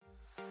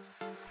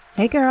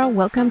Hey girl,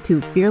 welcome to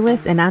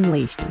Fearless and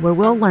Unleashed, where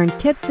we'll learn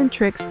tips and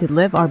tricks to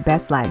live our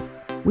best life.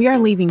 We are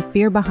leaving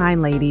fear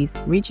behind, ladies,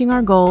 reaching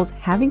our goals,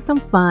 having some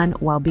fun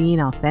while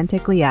being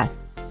authentically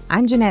us.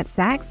 I'm Jeanette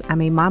Sachs.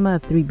 I'm a mama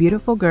of 3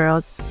 beautiful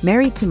girls,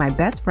 married to my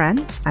best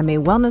friend. I'm a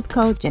wellness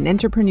coach and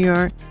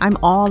entrepreneur. I'm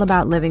all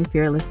about living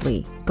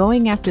fearlessly,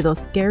 going after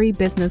those scary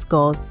business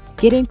goals,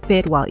 getting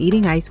fit while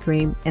eating ice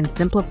cream, and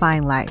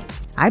simplifying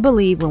life. I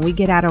believe when we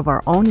get out of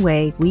our own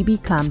way, we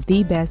become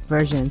the best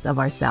versions of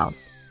ourselves.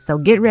 So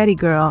get ready,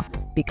 girl,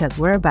 because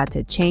we're about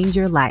to change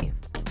your life.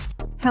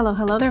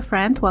 Hello there,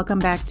 friends. Welcome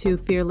back to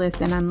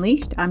Fearless and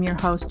Unleashed. I'm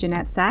your host,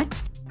 Jeanette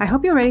Sachs. I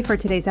hope you're ready for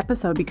today's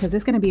episode because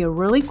it's going to be a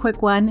really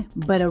quick one,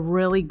 but a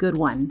really good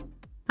one.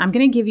 I'm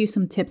going to give you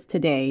some tips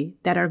today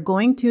that are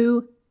going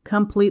to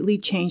completely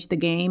change the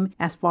game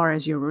as far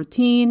as your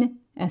routine,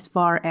 as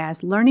far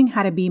as learning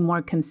how to be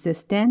more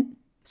consistent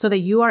so that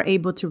you are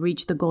able to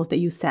reach the goals that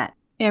you set.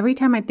 Every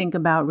time I think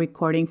about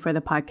recording for the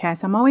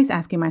podcast, I'm always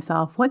asking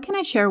myself, what can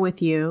I share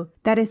with you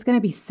that is going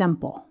to be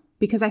simple?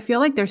 Because I feel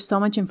like there's so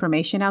much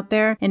information out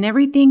there and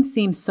everything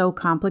seems so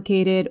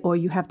complicated, or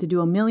you have to do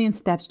a million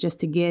steps just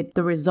to get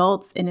the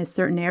results in a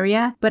certain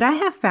area. But I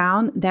have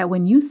found that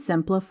when you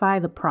simplify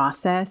the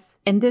process,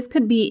 and this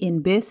could be in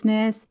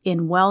business,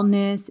 in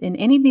wellness, in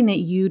anything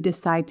that you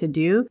decide to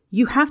do,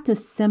 you have to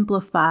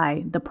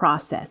simplify the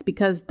process,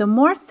 because the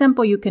more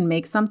simple you can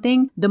make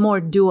something, the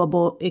more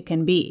doable it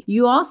can be.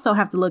 You also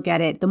have to look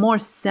at it, the more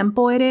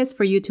simple it is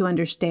for you to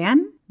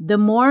understand, the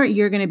more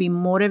you're going to be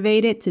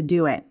motivated to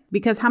do it.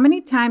 Because how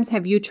many times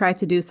have you tried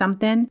to do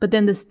something, but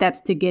then the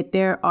steps to get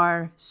there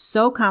are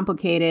so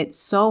complicated,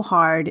 so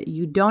hard,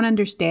 you don't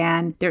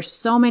understand. There's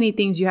so many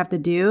things you have to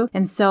do.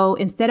 And so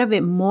instead of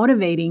it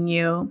motivating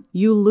you,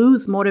 you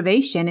lose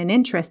motivation and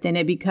interest in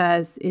it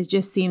because it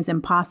just seems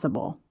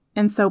impossible.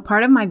 And so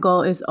part of my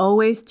goal is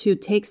always to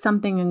take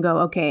something and go,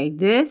 okay,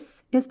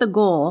 this is the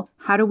goal.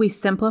 How do we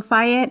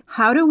simplify it?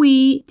 How do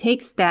we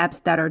take steps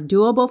that are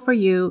doable for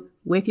you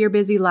with your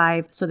busy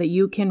life so that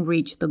you can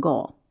reach the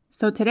goal?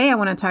 So today I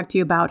want to talk to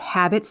you about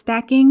habit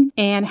stacking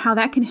and how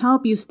that can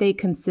help you stay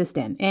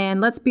consistent.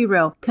 And let's be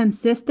real,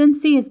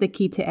 consistency is the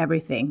key to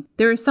everything.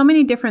 There are so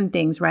many different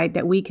things, right,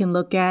 that we can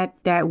look at,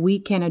 that we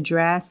can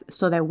address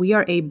so that we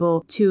are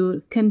able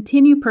to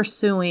continue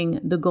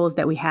pursuing the goals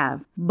that we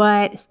have.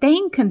 But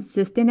staying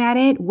consistent at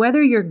it,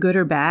 whether you're good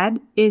or bad,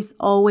 is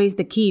always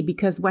the key,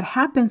 because what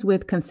happens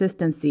with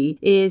consistency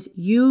is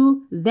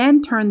you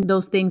then turn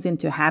those things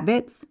into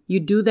habits. You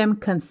do them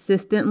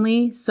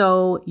consistently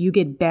so you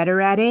get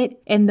better at it.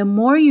 And the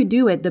more you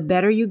do it, the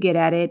better you get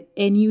at it,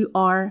 and you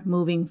are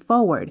moving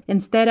forward.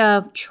 Instead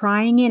of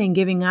trying it and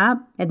giving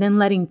up and then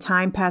letting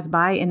time pass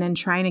by and then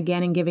trying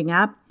again and giving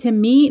up, to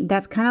me,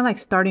 that's kind of like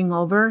starting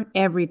over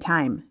every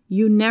time.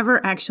 You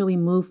never actually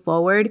move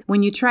forward.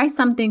 When you try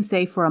something,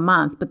 say for a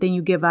month, but then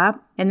you give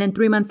up, and then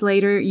 3 months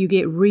later, you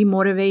get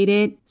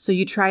remotivated. So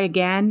you try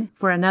again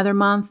for another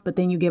month, but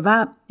then you give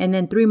up. And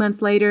then 3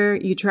 months later,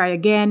 you try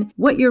again.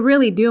 What you're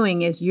really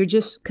doing is you're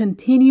just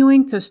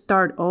continuing to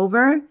start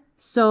over.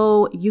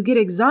 So you get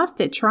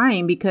exhausted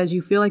trying because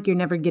you feel like you're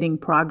never getting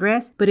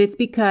progress, but it's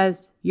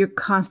because you're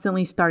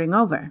constantly starting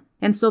over.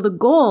 And so the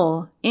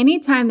goal,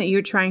 anytime that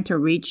you're trying to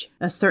reach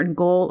a certain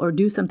goal or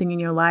do something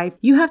in your life,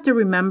 you have to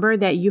remember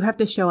that you have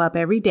to show up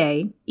every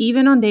day,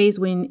 even on days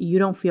when you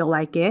don't feel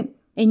like it.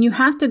 And you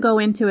have to go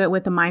into it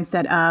with the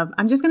mindset of,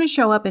 I'm just going to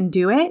show up and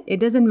do it.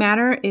 It doesn't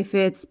matter if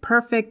it's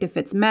perfect, if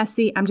it's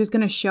messy, I'm just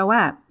going to show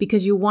up,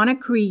 because you want to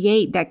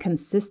create that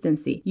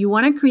consistency. You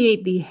want to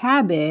create the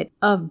habit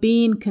of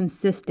being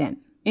consistent.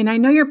 And I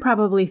know you're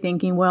probably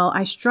thinking, well,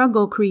 I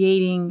struggle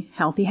creating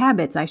healthy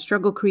habits. I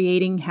struggle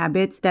creating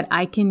habits that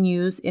I can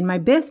use in my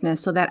business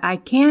so that I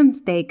can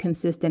stay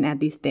consistent at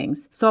these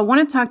things. So I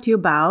want to talk to you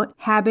about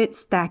habit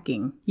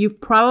stacking.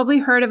 You've probably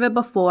heard of it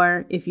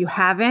before. If you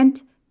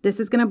haven't, this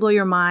is going to blow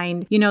your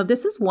mind. You know,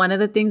 this is one of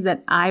the things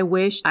that I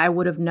wish I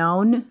would have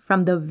known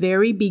from the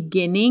very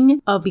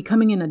beginning of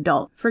becoming an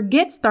adult.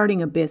 Forget starting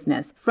a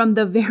business. From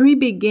the very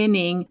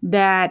beginning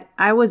that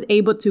I was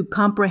able to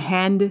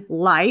comprehend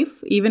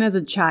life, even as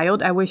a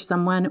child, I wish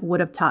someone would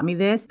have taught me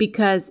this,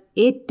 because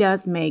it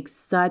does make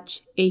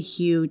such a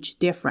huge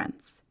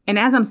difference. And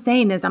as I'm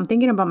saying this, I'm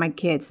thinking about my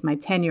kids, my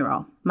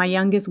 10-year-old, my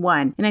youngest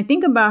one. And I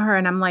think about her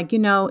and I'm like, you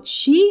know,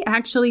 she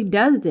actually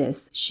does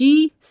this.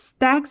 She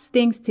stacks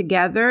things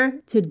together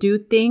to do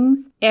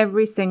things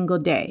every single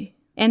day.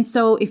 And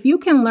so if you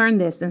can learn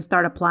this and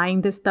start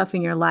applying this stuff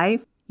in your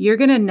life, you're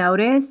going to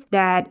notice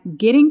that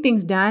getting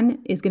things done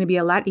is going to be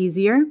a lot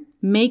easier.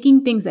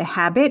 Making things a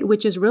habit,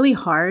 which is really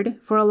hard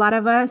for a lot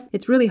of us.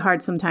 It's really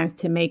hard sometimes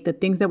to make the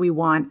things that we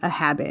want a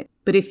habit.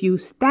 But if you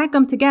stack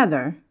them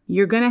together,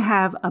 you're going to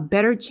have a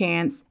better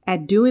chance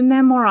at doing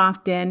them more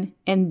often.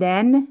 And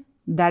then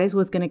that is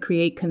what's going to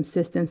create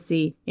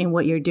consistency in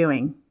what you're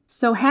doing.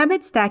 So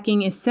habit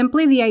stacking is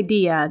simply the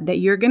idea that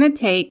you're going to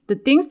take the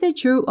things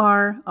that you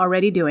are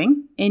already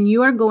doing and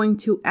you are going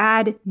to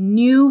add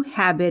new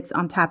habits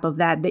on top of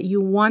that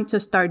you want to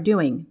start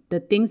doing,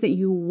 the things that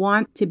you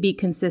want to be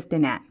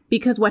consistent at.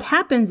 Because what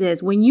happens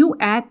is when you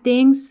add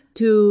things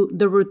to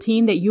the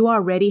routine that you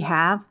already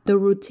have, the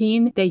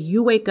routine that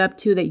you wake up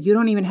to that you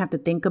don't even have to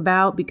think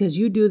about because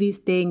you do these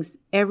things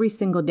every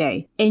single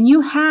day, and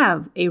you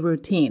have a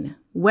routine.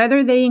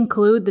 Whether they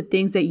include the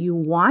things that you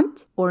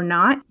want or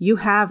not, you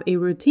have a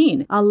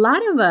routine. A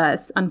lot of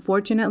us,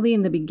 unfortunately,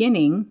 in the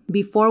beginning,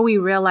 before we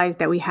realize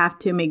that we have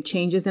to make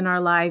changes in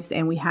our lives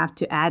and we have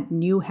to add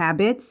new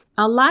habits,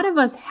 a lot of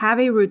us have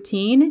a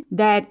routine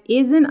that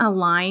isn't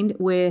aligned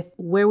with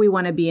where we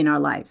want to be in our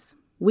lives.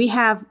 We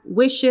have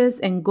wishes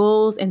and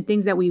goals and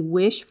things that we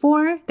wish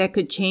for that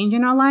could change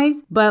in our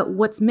lives. But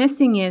what's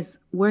missing is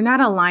we're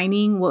not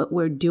aligning what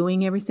we're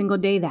doing every single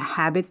day, the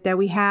habits that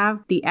we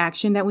have, the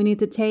action that we need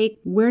to take.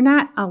 We're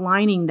not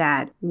aligning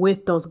that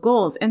with those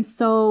goals. And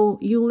so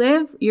you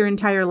live your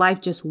entire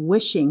life just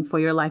wishing for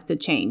your life to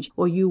change,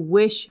 or you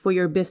wish for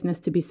your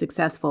business to be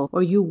successful,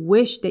 or you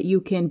wish that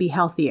you can be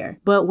healthier.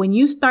 But when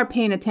you start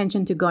paying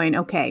attention to going,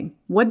 okay,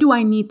 what do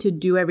I need to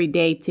do every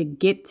day to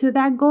get to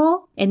that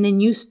goal? And then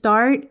you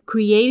start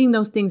creating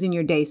those things in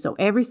your day. So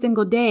every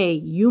single day,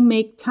 you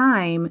make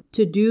time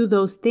to do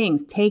those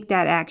things, take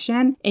that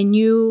action, and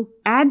you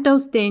add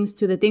those things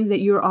to the things that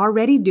you're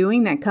already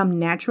doing that come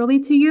naturally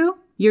to you.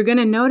 You're going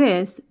to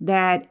notice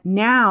that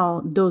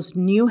now those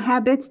new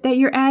habits that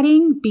you're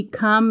adding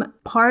become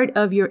part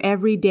of your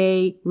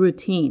everyday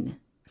routine.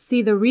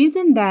 See, the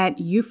reason that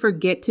you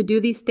forget to do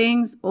these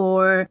things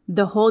or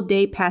the whole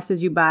day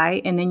passes you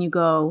by and then you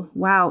go,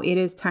 wow, it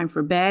is time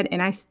for bed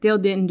and I still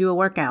didn't do a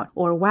workout.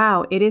 Or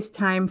wow, it is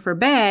time for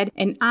bed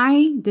and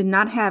I did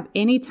not have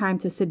any time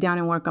to sit down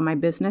and work on my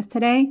business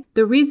today.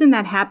 The reason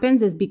that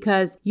happens is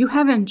because you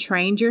haven't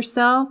trained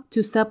yourself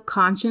to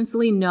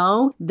subconsciously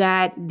know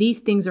that these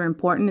things are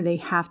important and they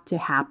have to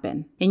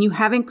happen. And you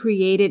haven't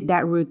created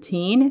that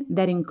routine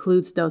that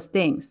includes those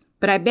things.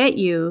 But I bet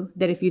you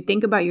that if you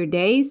think about your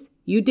days,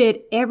 you did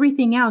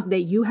everything else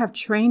that you have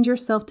trained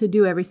yourself to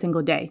do every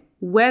single day.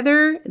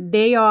 Whether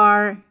they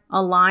are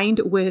aligned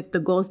with the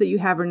goals that you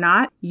have or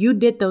not, you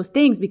did those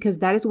things because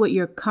that is what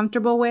you're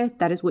comfortable with.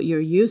 That is what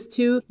you're used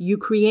to. You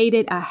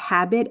created a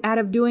habit out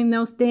of doing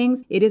those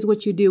things. It is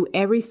what you do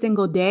every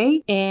single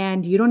day,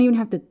 and you don't even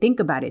have to think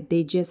about it.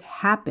 They just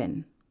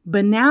happen.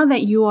 But now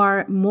that you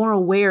are more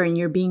aware and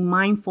you're being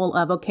mindful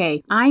of,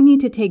 okay, I need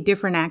to take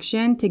different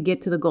action to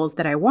get to the goals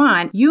that I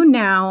want, you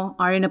now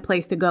are in a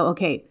place to go,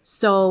 okay,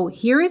 so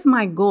here is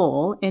my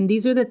goal and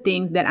these are the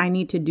things that I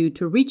need to do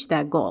to reach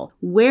that goal.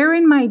 Where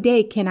in my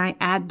day can I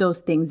add those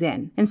things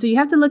in? And so you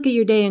have to look at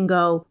your day and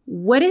go,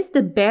 what is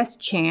the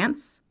best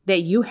chance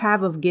that you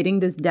have of getting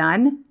this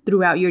done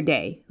throughout your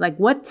day? Like,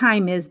 what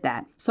time is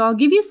that? So I'll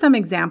give you some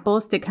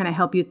examples to kind of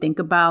help you think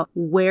about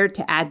where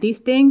to add these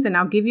things. And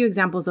I'll give you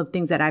examples of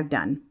things that I've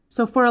done.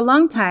 So for a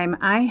long time,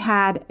 I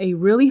had a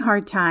really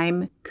hard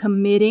time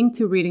committing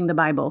to reading the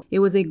Bible. It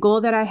was a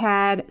goal that I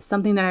had,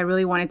 something that I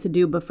really wanted to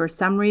do, but for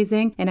some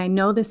reason, and I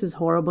know this is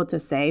horrible to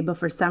say, but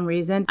for some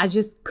reason, I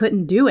just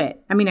couldn't do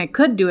it. I mean, I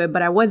could do it,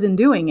 but I wasn't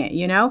doing it,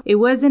 you know? It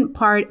wasn't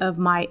part of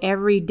my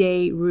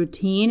everyday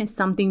routine,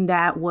 something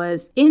that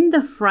was in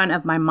the front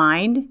of my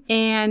mind.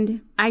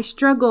 And I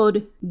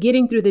struggled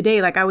getting through the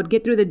day. Like I would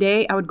get through the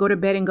day, I would go to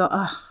bed and go,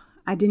 oh,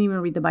 I didn't even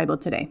read the Bible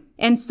today.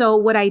 And so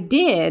what I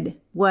did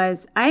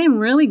was I am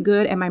really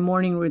good at my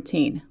morning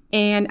routine.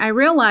 And I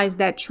realized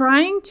that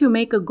trying to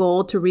make a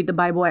goal to read the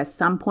Bible at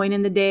some point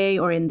in the day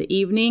or in the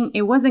evening,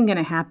 it wasn't going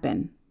to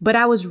happen. But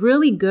I was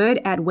really good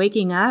at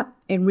waking up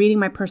and reading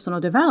my personal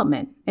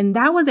development. And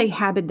that was a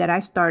habit that I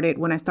started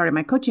when I started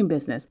my coaching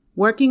business.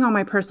 Working on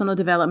my personal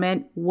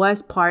development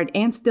was part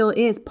and still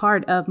is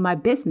part of my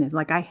business.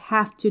 Like I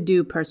have to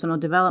do personal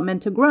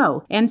development to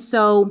grow. And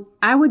so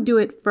I would do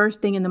it first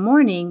thing in the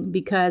morning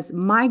because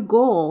my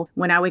goal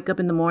when I wake up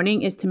in the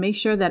morning is to make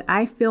sure that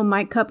I fill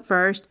my cup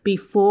first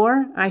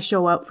before I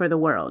show up for the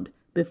world.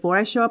 Before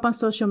I show up on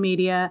social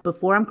media,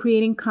 before I'm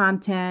creating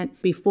content,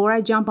 before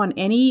I jump on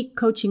any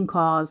coaching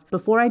calls,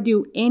 before I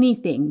do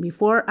anything,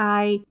 before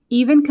I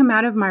even come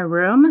out of my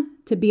room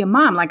to be a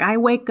mom. Like I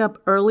wake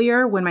up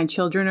earlier when my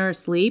children are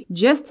asleep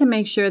just to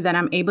make sure that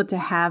I'm able to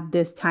have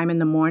this time in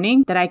the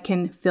morning that I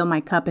can fill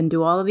my cup and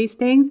do all of these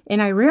things. And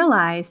I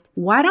realized,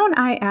 why don't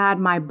I add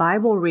my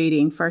Bible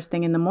reading first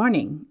thing in the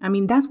morning? I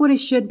mean, that's what it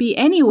should be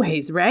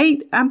anyways,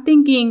 right? I'm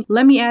thinking,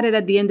 let me add it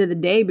at the end of the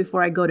day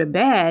before I go to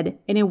bed.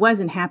 And it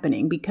wasn't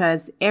happening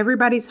because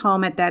everybody's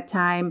home at that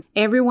time.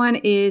 Everyone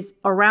is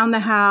around the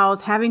house,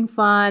 having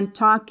fun,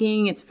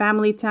 talking. It's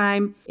family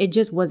time. It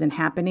just wasn't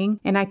happening.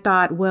 And I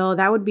thought, well,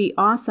 that would be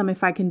awesome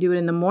if I can do it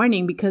in the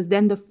morning because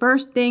then the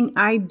first thing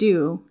I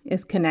do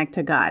is connect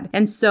to God.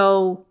 And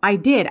so I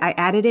did. I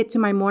added it to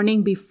my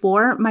morning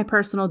before my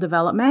personal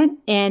development.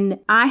 And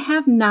I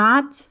have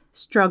not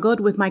struggled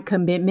with my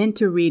commitment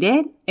to read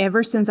it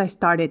ever since I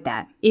started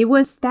that. It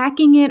was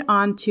stacking it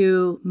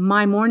onto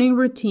my morning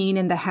routine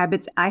and the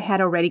habits I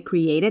had already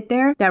created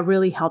there that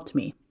really helped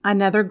me.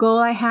 Another goal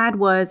I had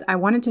was I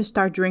wanted to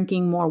start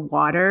drinking more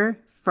water,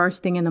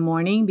 first thing in the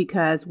morning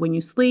because when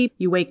you sleep,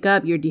 you wake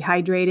up, you're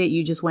dehydrated,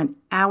 you just went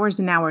hours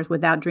and hours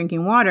without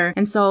drinking water.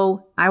 And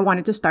so I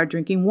wanted to start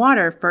drinking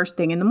water first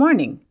thing in the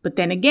morning. But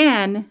then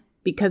again,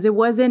 because it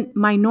wasn't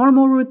my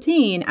normal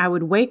routine, I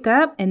would wake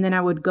up and then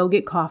I would go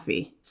get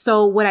coffee.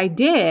 So what I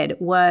did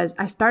was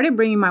I started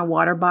bringing my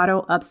water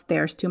bottle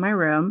upstairs to my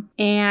room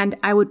and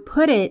I would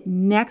put it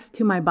next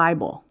to my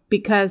Bible.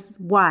 Because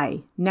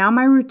why? Now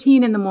my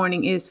routine in the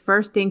morning is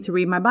first thing to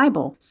read my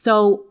Bible.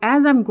 So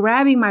as I'm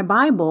grabbing my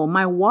Bible,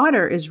 my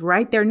water is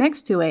right there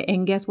next to it.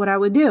 And guess what I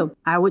would do?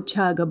 I would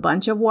chug a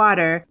bunch of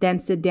water, then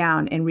sit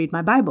down and read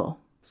my Bible.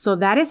 So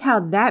that is how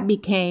that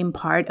became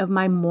part of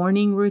my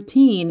morning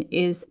routine,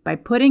 is by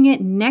putting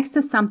it next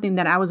to something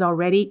that I was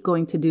already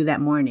going to do that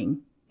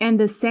morning. And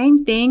the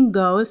same thing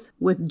goes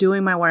with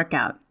doing my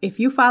workout. If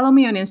you follow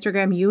me on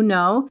Instagram, you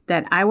know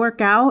that I work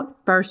out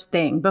first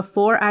thing.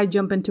 Before I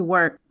jump into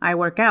work, I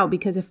work out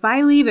because if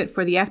I leave it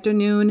for the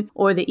afternoon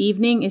or the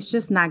evening, it's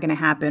just not going to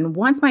happen.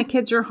 Once my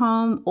kids are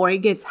home or it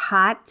gets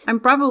hot, I'm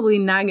probably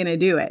not going to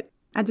do it.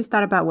 I just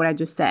thought about what I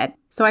just said.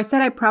 So I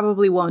said I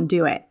probably won't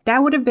do it.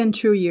 That would have been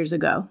true years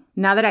ago.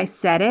 Now that I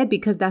said it,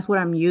 because that's what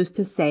I'm used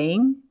to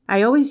saying,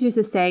 I always used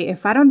to say,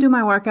 if I don't do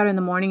my workout in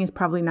the morning, it's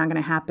probably not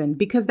going to happen,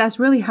 because that's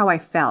really how I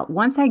felt.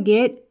 Once I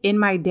get in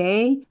my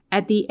day,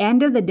 at the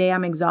end of the day,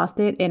 I'm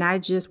exhausted and I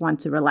just want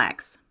to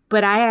relax.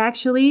 But I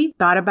actually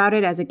thought about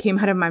it as it came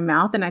out of my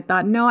mouth and I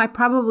thought, no, I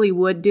probably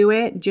would do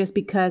it just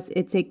because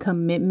it's a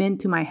commitment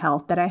to my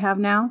health that I have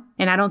now.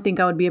 And I don't think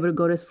I would be able to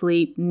go to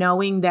sleep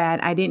knowing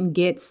that I didn't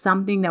get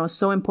something that was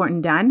so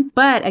important done.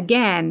 But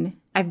again,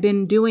 I've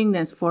been doing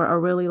this for a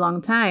really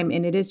long time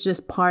and it is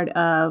just part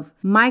of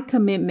my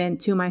commitment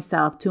to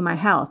myself, to my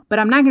health. But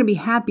I'm not going to be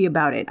happy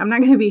about it. I'm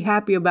not going to be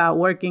happy about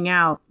working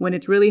out when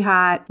it's really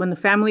hot, when the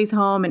family's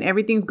home and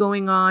everything's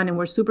going on and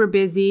we're super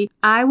busy.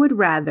 I would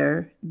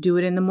rather do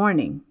it in the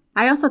morning.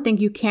 I also think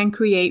you can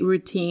create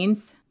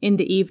routines in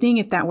the evening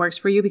if that works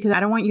for you, because I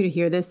don't want you to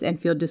hear this and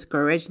feel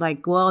discouraged.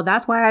 Like, well,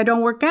 that's why I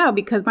don't work out,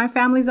 because my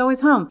family's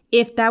always home.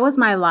 If that was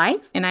my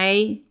life and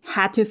I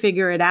had to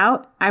figure it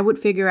out, I would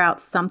figure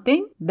out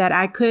something that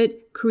I could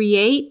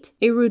create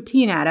a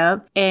routine out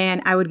of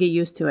and I would get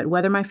used to it,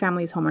 whether my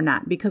family's home or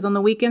not, because on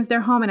the weekends they're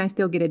home and I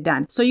still get it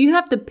done. So you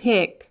have to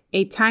pick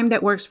a time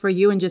that works for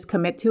you and just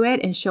commit to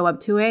it and show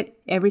up to it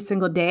every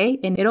single day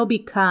and it'll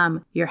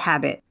become your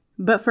habit.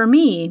 But for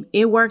me,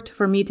 it worked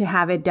for me to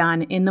have it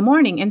done in the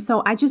morning. And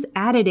so I just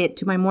added it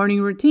to my morning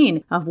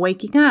routine of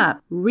waking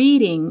up,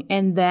 reading,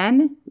 and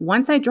then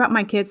once I drop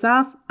my kids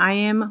off, I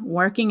am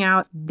working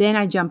out, then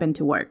I jump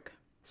into work.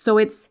 So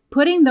it's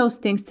putting those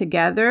things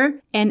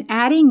together and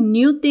adding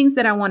new things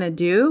that I want to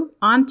do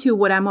onto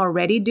what I'm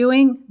already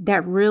doing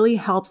that really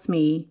helps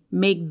me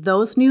make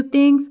those new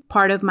things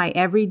part of my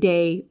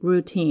everyday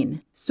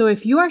routine. So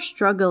if you are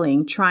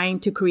struggling trying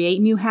to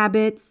create new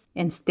habits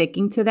and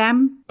sticking to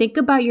them, think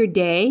about your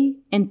day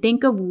and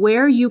think of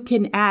where you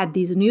can add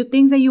these new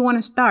things that you want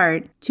to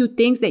start to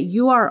things that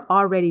you are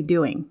already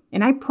doing.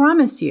 And I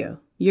promise you,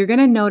 you're going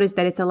to notice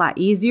that it's a lot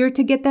easier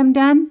to get them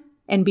done.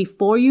 And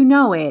before you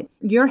know it,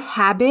 your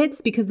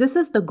habits, because this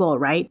is the goal,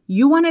 right?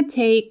 You want to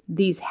take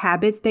these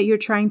habits that you're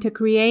trying to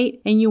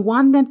create and you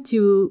want them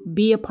to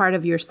be a part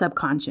of your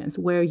subconscious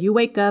where you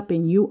wake up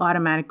and you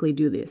automatically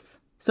do this.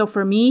 So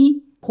for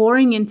me,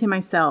 pouring into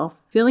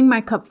myself, filling my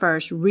cup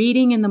first,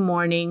 reading in the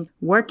morning,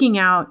 working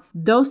out,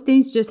 those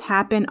things just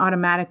happen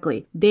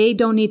automatically. They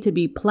don't need to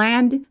be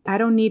planned. I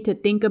don't need to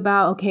think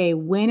about, okay,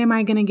 when am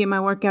I going to get my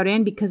workout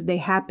in? Because they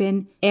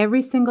happen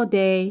every single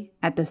day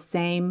at the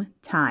same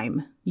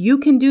time. You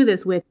can do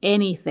this with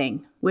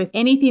anything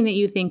that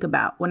you think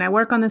about. When I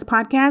work on this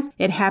podcast,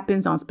 it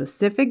happens on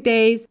specific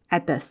days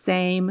at the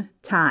same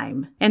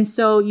time. And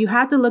so you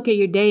have to look at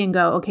your day and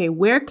go, okay,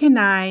 where can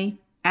I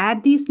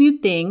add these new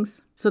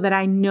things so that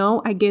I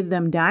know I get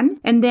them done?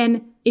 And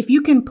then if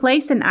you can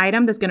place an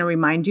item that's going to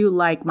remind you,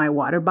 like my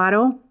water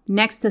bottle,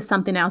 next to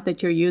something else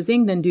that you're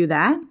using, then do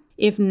that.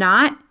 If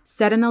not,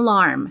 set an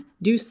alarm.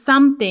 Do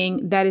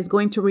something that is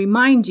going to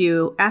remind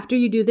you, after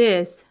you do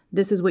this,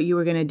 this is what you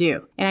were going to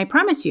do. And I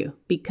promise you,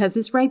 because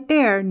it's right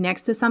there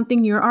next to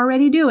something you're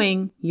already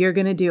doing, you're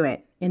going to do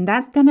it. And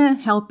that's going to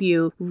help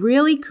you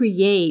really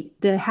create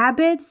the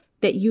habits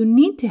that you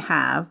need to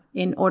have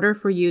in order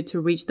for you to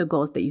reach the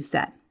goals that you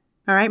set.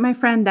 All right, my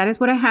friend, that is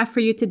what I have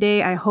for you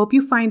today. I hope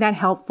you find that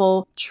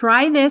helpful.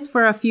 Try this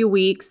for a few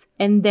weeks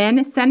and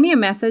then send me a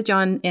message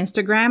on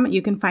Instagram.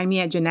 You can find me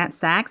at Jeanette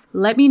Sachs.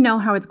 Let me know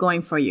how it's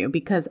going for you,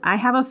 because I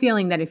have a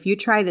feeling that if you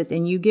try this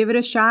and you give it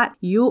a shot,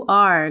 you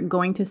are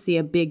going to see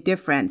a big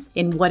difference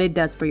in what it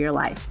does for your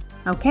life.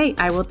 Okay,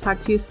 I will talk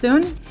to you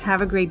soon.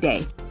 Have a great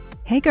day.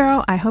 Hey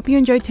girl, I hope you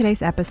enjoyed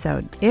today's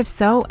episode. If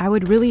so, I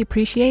would really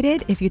appreciate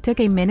it if you took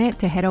a minute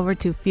to head over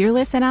to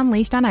Fearless and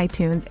Unleashed on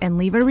iTunes and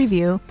leave a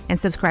review and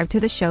subscribe to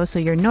the show so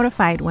you're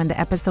notified when the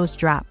episodes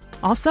drop.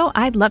 Also,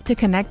 I'd love to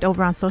connect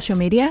over on social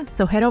media,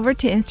 so head over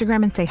to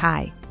Instagram and say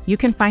hi. You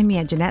can find me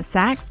at Jeanette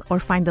Sachs or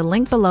find the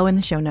link below in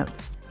the show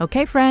notes.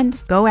 Okay, friend,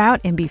 go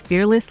out and be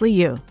fearlessly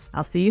you.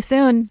 I'll see you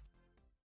soon.